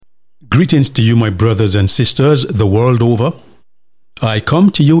Greetings to you, my brothers and sisters, the world over. I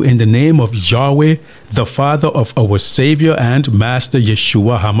come to you in the name of Yahweh, the Father of our Savior and Master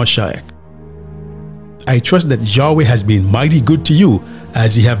Yeshua HaMashiach. I trust that Yahweh has been mighty good to you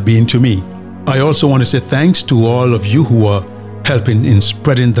as He have been to me. I also want to say thanks to all of you who are helping in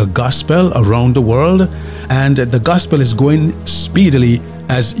spreading the gospel around the world, and the gospel is going speedily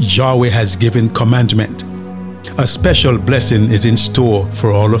as Yahweh has given commandment. A special blessing is in store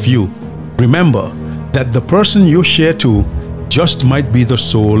for all of you. Remember that the person you share to just might be the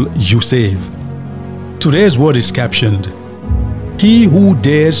soul you save. Today's word is captioned, He who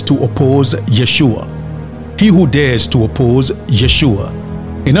dares to oppose Yeshua. He who dares to oppose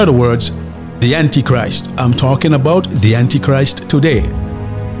Yeshua. In other words, the Antichrist. I'm talking about the Antichrist today.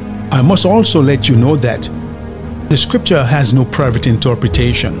 I must also let you know that the scripture has no private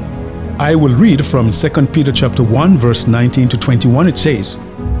interpretation. I will read from 2 Peter chapter 1 verse 19 to 21. It says,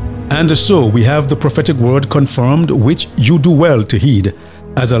 "And so we have the prophetic word confirmed, which you do well to heed,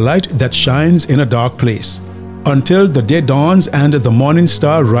 as a light that shines in a dark place, until the day dawns and the morning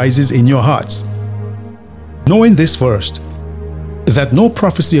star rises in your hearts. Knowing this first, that no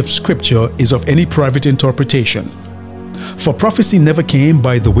prophecy of scripture is of any private interpretation. For prophecy never came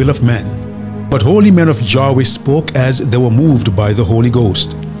by the will of man, but holy men of Yahweh spoke as they were moved by the Holy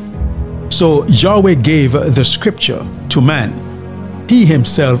Ghost." So Yahweh gave the scripture to man. He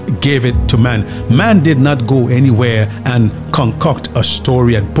himself gave it to man. Man did not go anywhere and concoct a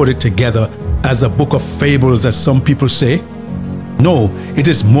story and put it together as a book of fables, as some people say. No, it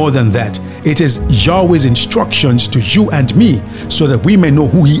is more than that. It is Yahweh's instructions to you and me so that we may know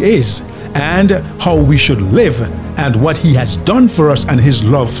who He is and how we should live and what He has done for us and His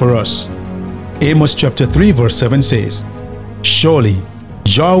love for us. Amos chapter 3 verse 7 says, "Surely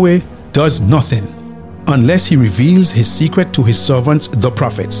Yahweh does nothing unless He reveals His secret to His servants, the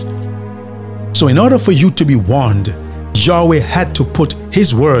prophets." So in order for you to be warned, Yahweh had to put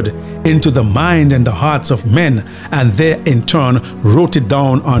His word into the mind and the hearts of men, and they in turn wrote it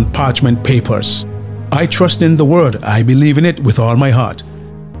down on parchment papers. I trust in the word. I believe in it with all my heart.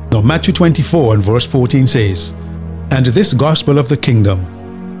 Now Matthew 24 and verse 14 says, "And this gospel of the kingdom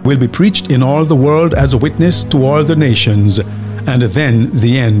will be preached in all the world as a witness to all the nations, and then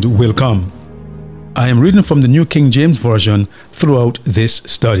the end will come." I am reading from the New King James Version throughout this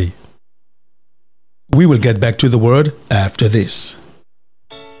study. We will get back to the word after this.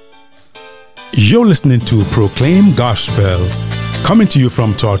 You're listening to Proclaim Gospel, coming to you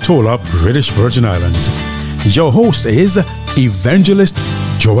from Tortola, British Virgin Islands. Your host is Evangelist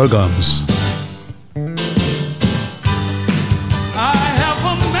Joel Gums.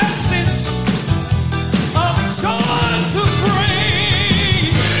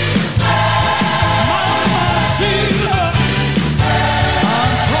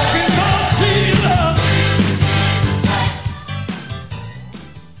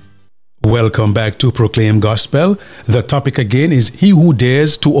 Welcome back to Proclaim Gospel. The topic again is He who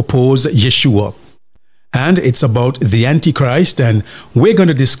dares to oppose Yeshua. And it's about the Antichrist, and we're going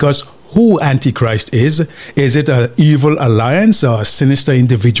to discuss who Antichrist is. Is it an evil alliance or a sinister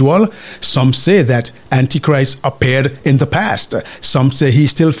individual? Some say that Antichrist appeared in the past. Some say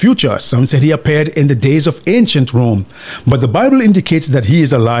he's still future. Some say he appeared in the days of ancient Rome. But the Bible indicates that he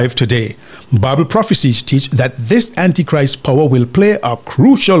is alive today. Bible prophecies teach that this Antichrist power will play a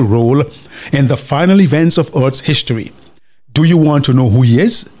crucial role in the final events of Earth's history. Do you want to know who he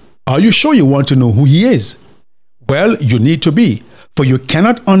is? Are you sure you want to know who he is? Well, you need to be, for you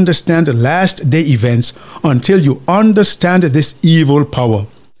cannot understand last day events until you understand this evil power.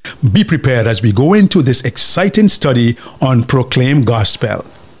 Be prepared as we go into this exciting study on Proclaim Gospel.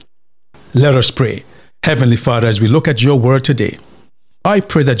 Let us pray. Heavenly Father, as we look at your word today, I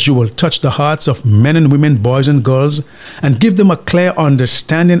pray that you will touch the hearts of men and women, boys and girls, and give them a clear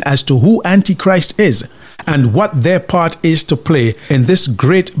understanding as to who Antichrist is and what their part is to play in this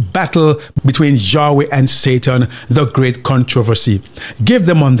great battle between Yahweh and Satan, the great controversy. Give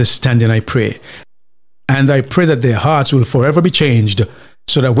them understanding, I pray. And I pray that their hearts will forever be changed,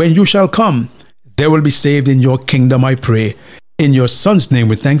 so that when you shall come, they will be saved in your kingdom, I pray. In your Son's name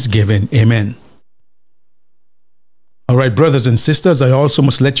with thanksgiving, amen. All right, brothers and sisters, I also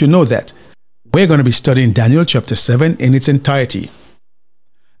must let you know that we're going to be studying Daniel chapter 7 in its entirety.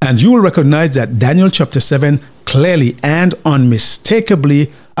 And you will recognize that Daniel chapter 7 clearly and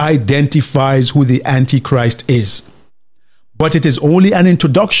unmistakably identifies who the Antichrist is. But it is only an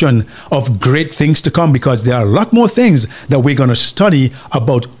introduction of great things to come, because there are a lot more things that we're going to study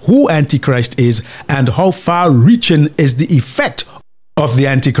about who Antichrist is and how far-reaching is the effect of the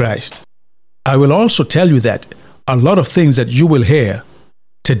Antichrist. I will also tell you that a lot of things that you will hear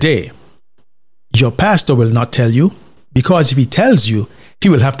today. Your pastor will not tell you, because if he tells you, he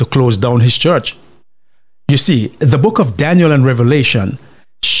will have to close down his church. You see, the book of Daniel and Revelation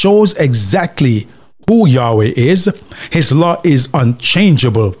shows exactly who Yahweh is. His law is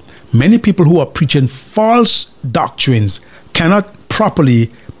unchangeable. Many people who are preaching false doctrines cannot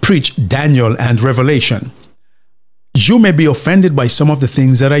properly preach Daniel and Revelation. You may be offended by some of the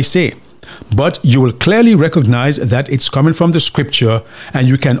things that I say, but you will clearly recognize that it's coming from the scripture, and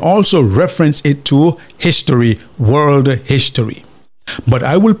you can also reference it to history, world history. But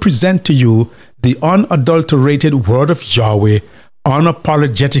I will present to you the unadulterated word of Yahweh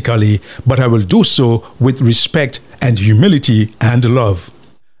unapologetically, but I will do so with respect and humility and love.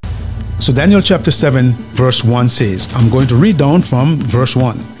 So Daniel chapter 7 verse 1 says, I'm going to read down from verse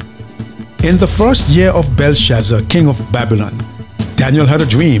 1. In the first year of Belshazzar, king of Babylon, Daniel had a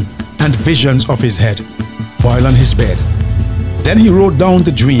dream and visions of his head while on his bed. Then he wrote down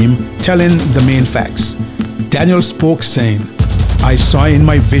the dream, telling the main facts. Daniel spoke, saying, I saw in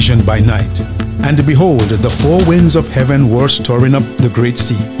my vision by night, and behold, the four winds of heaven were stirring up the great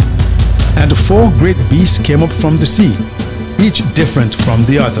sea. And four great beasts came up from the sea, each different from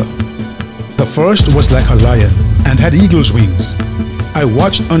the other. The first was like a lion, and had eagle's wings. I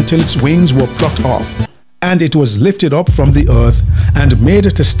watched until its wings were plucked off, and it was lifted up from the earth, and made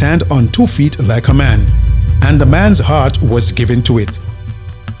to stand on 2 feet like a man, and the man's heart was given to it.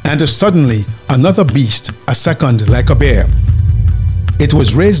 And suddenly another beast, a second like a bear. It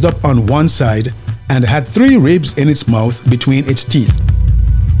was raised up on one side, and had 3 ribs in its mouth between its teeth.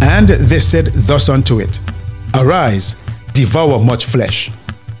 And they said thus unto it, Arise, devour much flesh.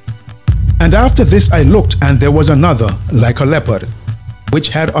 And after this I looked, and there was another, like a leopard, which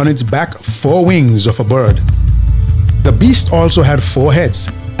had on its back 4 wings of a bird. The beast also had 4 heads,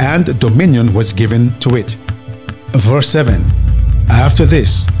 and dominion was given to it. Verse 7. After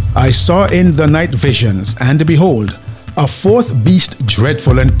this I saw in the night visions, and behold, a 4th beast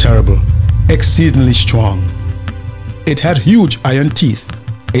dreadful and terrible, exceedingly strong. It had huge iron teeth.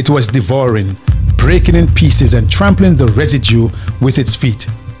 It was devouring, breaking in pieces, and trampling the residue with its feet.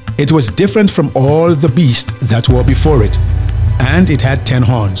 It was different from all the beasts that were before it, and it had 10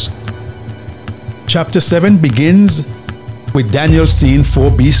 horns. Chapter 7 begins with Daniel seeing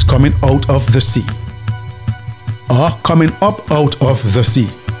 4 beasts coming out of the sea, or coming up out of the sea.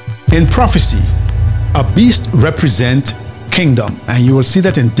 In prophecy, a beast represents kingdom, and you will see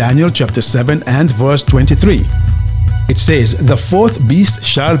that in Daniel chapter 7 and verse 23. It says, the 4th beast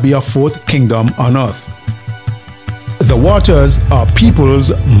shall be a 4th kingdom on earth. The waters are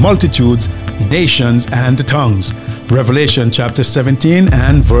peoples, multitudes, nations, and tongues. Revelation chapter 17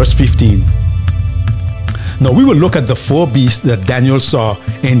 and verse 15. Now we will look at the 4 beasts that Daniel saw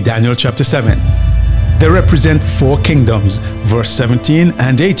in Daniel chapter 7. They represent 4 kingdoms, verse 17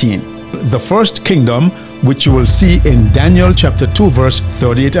 and 18. The first kingdom, which you will see in Daniel chapter 2 verse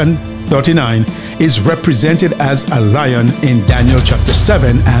 38 and 39, is represented as a lion in Daniel chapter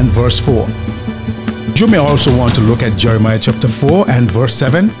 7 and verse 4. You may also want to look at Jeremiah chapter 4 and verse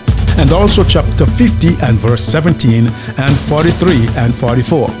 7, and also chapter 50 and verse 17 and 43 and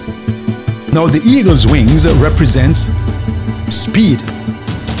 44. Now the eagle's wings represents speed.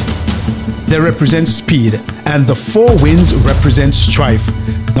 They represent speed, and the 4 winds represent strife.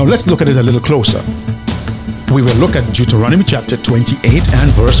 Now let's look at it a little closer. We will look at Deuteronomy chapter 28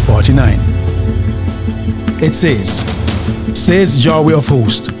 and verse 49. It says Yahweh of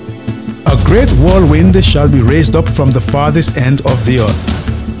hosts, a great whirlwind shall be raised up from the farthest end of the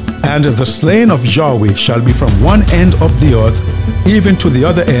earth, and the slain of Yahweh shall be from one end of the earth even to the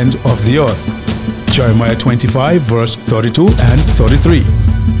other end of the earth. Jeremiah 25 verse 32 and 33.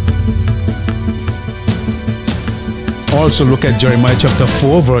 Also look at Jeremiah chapter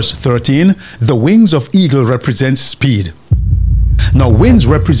 4 verse 13. The wings of eagle represent speed. Now winds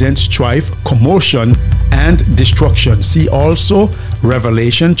represent strife, commotion, and destruction. See also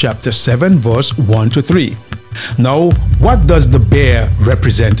Revelation chapter 7 verse 1 to 3. Now what does the bear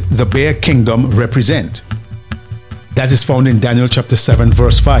represent? The bear kingdom represent? That is found in Daniel chapter 7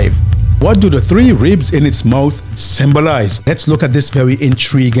 verse 5. What do the 3 ribs in its mouth symbolize? Let's look at this very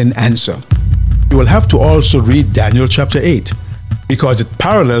intriguing answer. You will have to also read Daniel chapter 8, because it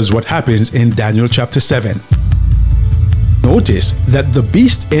parallels what happens in Daniel chapter 7. Notice that the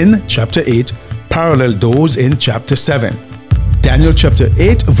beast in chapter 8 parallel those in chapter 7. Daniel chapter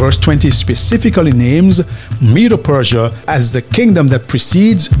 8 verse 20 specifically names Medo-Persia as the kingdom that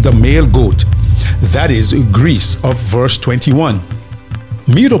precedes the male goat. That is Greece of verse 21.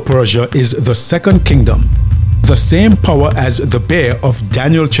 Medo-Persia is the second kingdom, the same power as the bear of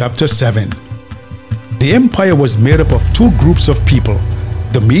Daniel chapter 7. The empire was made up of 2 groups of people.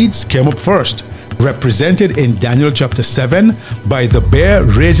 The Medes came up first, represented in Daniel chapter 7 by the bear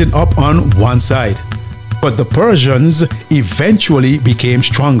raising up on one side. But the Persians eventually became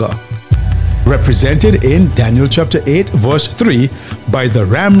stronger, represented in Daniel chapter 8 verse 3 by the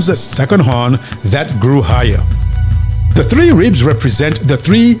ram's second horn that grew higher. The three ribs represent the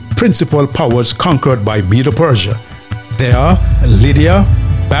three principal powers conquered by Medo-Persia. They are Lydia,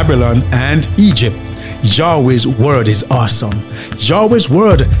 Babylon, and Egypt. Yahweh's word is awesome. Yahweh's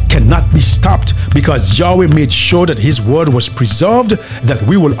word cannot be stopped because Yahweh made sure that his word was preserved, that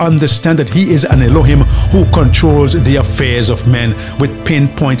we will understand that he is an Elohim who controls the affairs of men with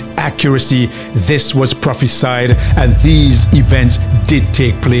pinpoint accuracy. This was prophesied and these events did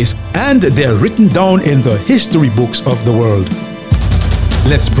take place, and they're written down in the history books of the world.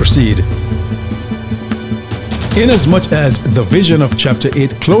 Let's proceed. Inasmuch as the vision of chapter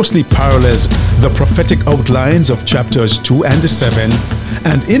 8 closely parallels the prophetic outlines of chapters 2 and 7,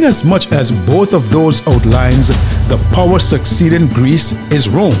 and inasmuch as both of those outlines the power succeeding Greece is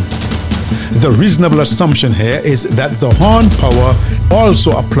Rome, the reasonable assumption here is that the horn power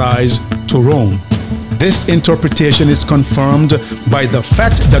also applies to Rome. This interpretation is confirmed by the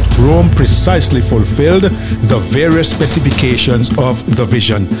fact that Rome precisely fulfilled the various specifications of the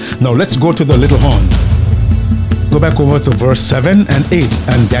vision. Now let's go to the little horn. Go back over to verse 7 and 8.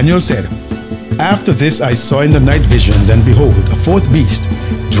 And Daniel said, After this I saw in the night visions, and behold, a fourth beast,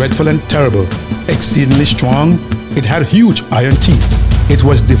 dreadful and terrible, exceedingly strong. It had huge iron teeth. It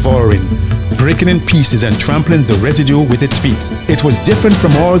was devouring, breaking in pieces and trampling the residue with its feet. It was different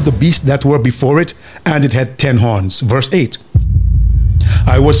from all the beasts that were before it, and it had 10 horns. Verse 8.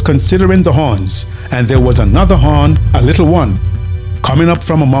 I was considering the horns, and there was another horn, a little one, coming up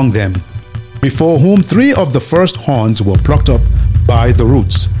from among them, before whom 3 of the first horns were plucked up by the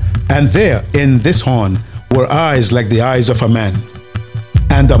roots. And there in this horn were eyes like the eyes of a man,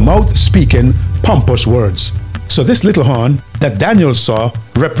 and a mouth speaking pompous words. So this little horn that Daniel saw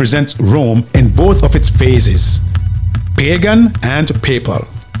represents Rome in both of its phases, pagan and papal.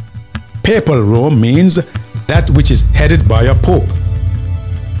 Papal Rome means that which is headed by a pope.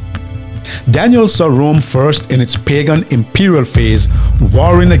 Daniel saw Rome first in its pagan imperial phase,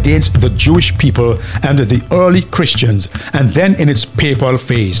 warring against the Jewish people and the early Christians, and then in its papal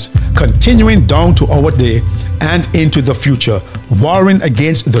phase, continuing down to our day and into the future, warring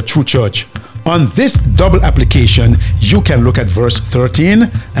against the true church. On this double application, you can look at verse 13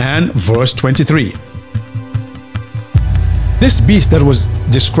 and verse 23. This beast that was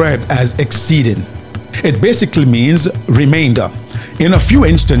described as exceeding, it basically means remainder. In a few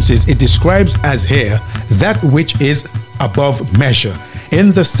instances, it describes as here that which is above measure,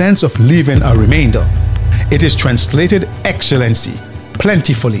 in the sense of leaving a remainder. It is translated excellency,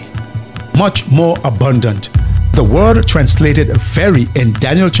 plentifully, much more abundant. The word translated very in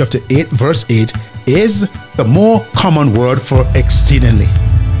Daniel chapter 8 verse 8 is the more common word for exceedingly.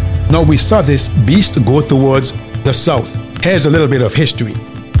 Now we saw this beast go towards the south. Here's a little bit of history.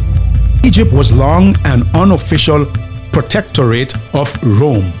 Egypt was long an unofficial protectorate of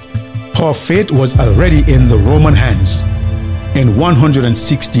Rome. Her fate was already in the Roman hands. In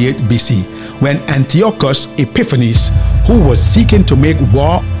 168 BC, when Antiochus Epiphanes, who was seeking to make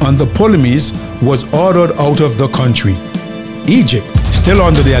war on the Ptolemies, was ordered out of the country. Egypt, still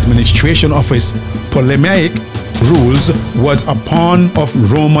under the administration of his Ptolemaic rules, was a pawn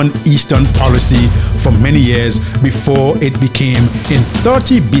of Roman Eastern policy for many years before it became, in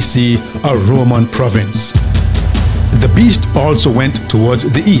 30 BC, a Roman province. The beast also went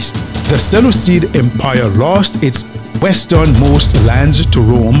towards the east. The Seleucid Empire lost its westernmost lands to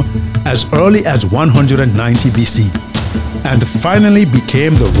Rome as early as 190 BC, and finally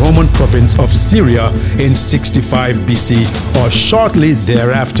became the Roman province of Syria in 65 BC or shortly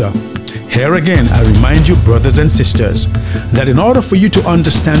thereafter. Here again, I remind you, brothers and sisters, that in order for you to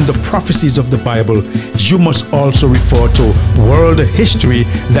understand the prophecies of the Bible, you must also refer to world history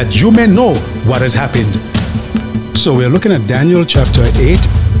that you may know what has happened. So we're looking at Daniel chapter 8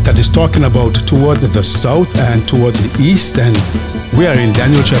 that is talking about toward the south and toward the east, and we are in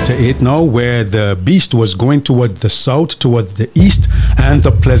Daniel chapter 8 now, where the beast was going toward the south, toward the east, and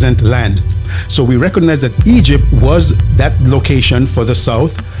the pleasant land. So we recognize that Egypt was that location for the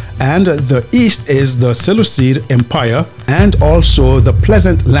south, and the east is the Seleucid Empire, and also the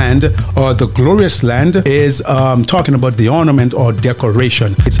pleasant land or the glorious land is talking about the ornament or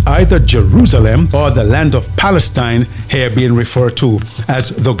decoration. It's either Jerusalem or the land of Palestine, here being referred to as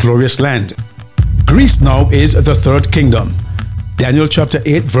the glorious land. Greece now is the third kingdom. Daniel chapter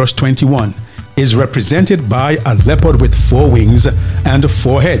 8 verse 21 is represented by a leopard with 4 wings and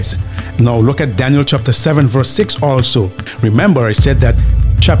 4 heads. Now look at Daniel chapter 7 verse 6 also. Remember, I said that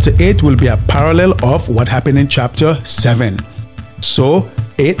chapter 8 will be a parallel of what happened in chapter 7. So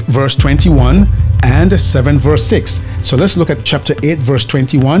 8 verse 21 and 7 verse 6. So let's look at chapter 8 verse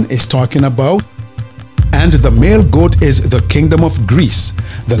 21. Is talking about, and the male goat is the kingdom of Greece.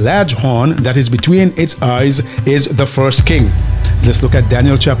 The large horn that is between its eyes is the first king. Let's look at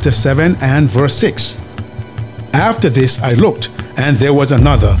Daniel chapter 7 and verse 6. After this I looked, and there was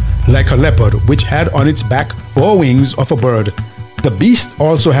another, like a leopard, which had on its back 4 wings of a bird. The beast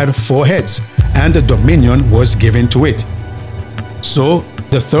also had 4 heads, and the dominion was given to it. So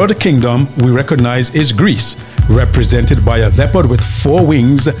the third kingdom we recognize is Greece, represented by a leopard with 4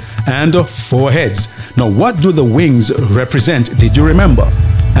 wings and 4 heads. Now, what do the wings represent? Did you remember?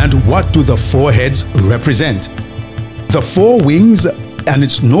 And what do the 4 heads represent? The 4 wings, and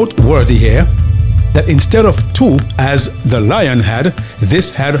it's noteworthy here that instead of 2 as the lion had, this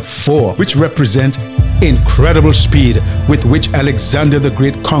had 4, which represent incredible speed with which Alexander the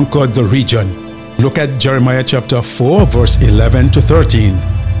Great conquered the region. Look at Jeremiah chapter 4 verse 11 to 13.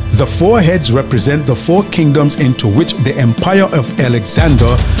 The 4 heads represent the 4 kingdoms into which the empire of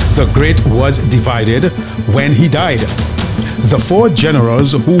Alexander the Great was divided when he died. The 4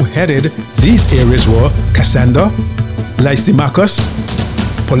 generals who headed these areas were Cassander, Lysimachus,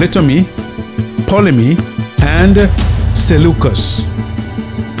 Ptolemy, and Seleucus.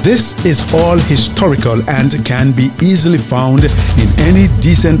 This is all historical and can be easily found in any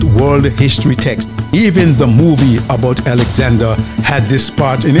decent world history text. Even the movie about Alexander had this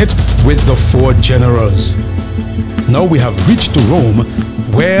part in it with the 4 generals. Now we have reached to Rome,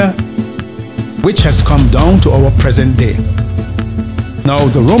 which has come down to our present day. Now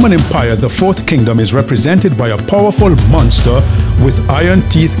the Roman Empire, the 4th kingdom, is represented by a powerful monster with iron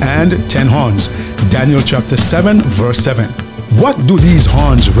teeth and 10 horns. Daniel chapter 7 verse 7. What do these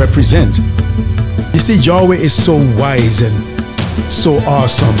horns represent? You see, Yahweh is so wise and so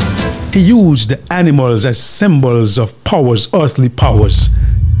awesome. He used animals as symbols of powers, earthly powers,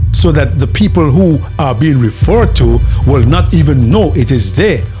 so that the people who are being referred to will not even know it is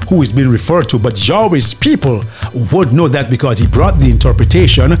they who is being referred to, but Yahweh's people would know that because he brought the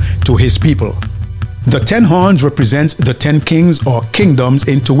interpretation to his people. The 10 horns represents the 10 kings or kingdoms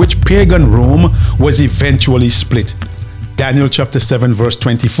into which pagan Rome was eventually split. Daniel chapter 7 verse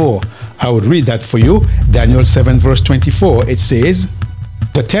 24. I would read that for you. Daniel 7 verse 24. It says,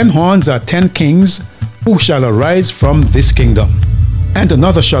 "The 10 horns are 10 kings who shall arise from this kingdom, and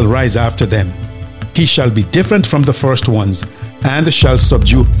another shall rise after them. He shall be different from the first ones, and shall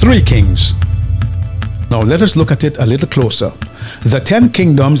subdue 3 kings." Now let us look at it a little closer. The 10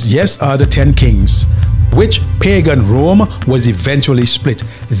 kingdoms, yes, are the 10 kings, which pagan Rome was eventually split.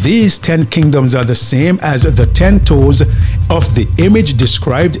 These 10 kingdoms are the same as the 10 toes of the image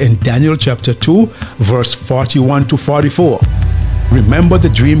described in Daniel chapter 2, verse 41 to 44. Remember the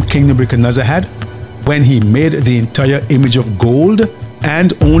dream King Nebuchadnezzar had when he made the entire image of gold,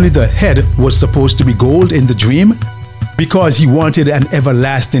 and only the head was supposed to be gold in the dream? Because he wanted an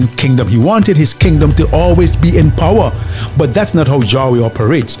everlasting kingdom. He wanted his kingdom to always be in power. But that's not how Yahweh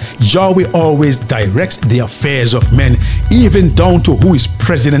operates. Yahweh always directs the affairs of men, even down to who is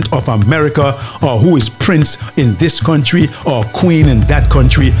president of America, or who is prince in this country, or queen in that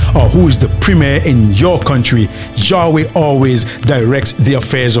country, or who is the premier in your country. Yahweh always directs the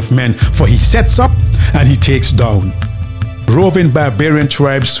affairs of men, for he sets up and he takes down. Roving barbarian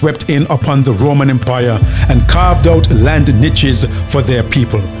tribes swept in upon the Roman Empire and carved out land niches for their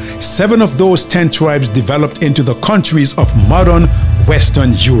people. 7 of those 10 tribes developed into the countries of modern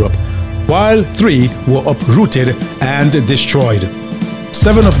Western Europe, while 3 were uprooted and destroyed.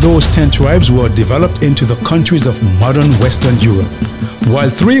 7 of those 10 tribes were developed into the countries of modern Western Europe, while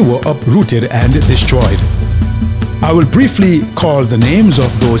 3 were uprooted and destroyed. I will briefly call the names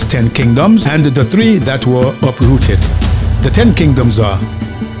of those 10 kingdoms and the 3 that were uprooted. The 10 kingdoms are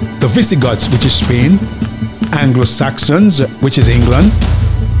the Visigoths, which is Spain, Anglo-Saxons, which is England,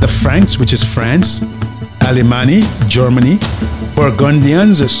 the Franks, which is France, Alemanni, Germany,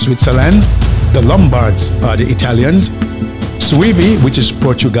 Burgundians, Switzerland, the Lombards are the Italians, Suevi, which is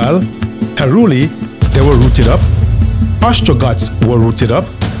Portugal, Heruli, they were rooted up, Ostrogoths were rooted up,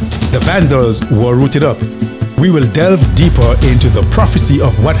 the Vandals were rooted up. We will delve deeper into the prophecy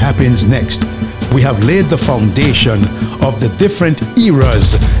of what happens next. We have laid the foundation of the different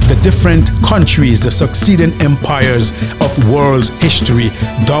eras, the different countries, the succeeding empires of world history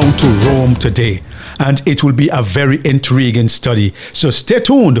down to Rome today. And it will be a very intriguing study. So stay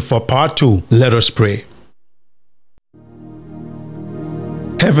tuned for part 2. Let us pray.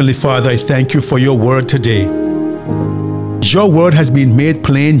 Heavenly Father, I thank you for your word today. Your word has been made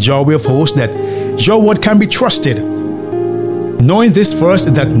plain, Yahweh of hosts, that your word can be trusted. knowing this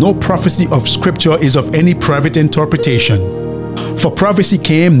first, that no prophecy of Scripture is of any private interpretation. For prophecy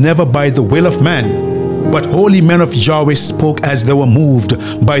came never by the will of man, but holy men of Yahweh spoke as they were moved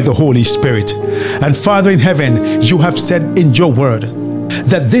by the Holy Spirit. And Father in heaven, you have said in your word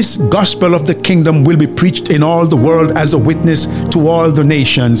that this gospel of the kingdom will be preached in all the world as a witness to all the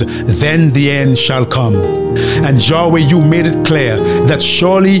nations. Then the end shall come. And Yahweh, you made it clear that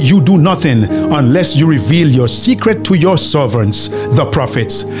surely you do nothing unless you reveal your secret to your servants, the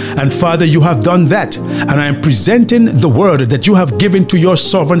prophets. And Father, you have done that. And I am presenting the word that you have given to your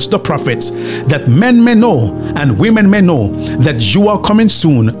servants, the prophets, that men may know and women may know that you are coming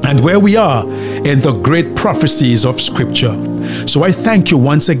soon, and where we are in the great prophecies of Scripture. So I thank you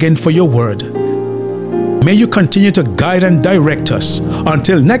once again for your word. May you continue to guide and direct us.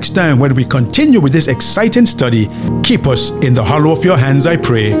 Until next time, when we continue with this exciting study, keep us in the hollow of your hands, I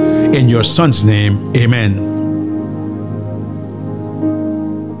pray. In your Son's name, amen.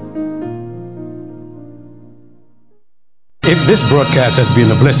 If this broadcast has been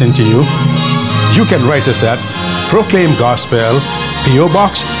a blessing to you, you can write us at Proclaim Gospel, P.O.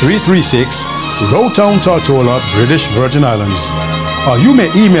 Box 336, Lowtown, Tortola, British Virgin Islands. Or you may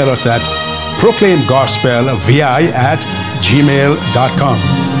email us at proclaimgospelvi@gmail.com.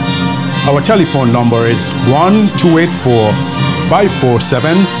 Our telephone number is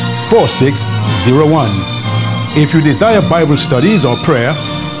 1-284-547-4601. If you desire Bible studies or prayer,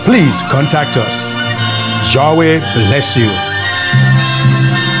 please contact us. Yahweh bless you.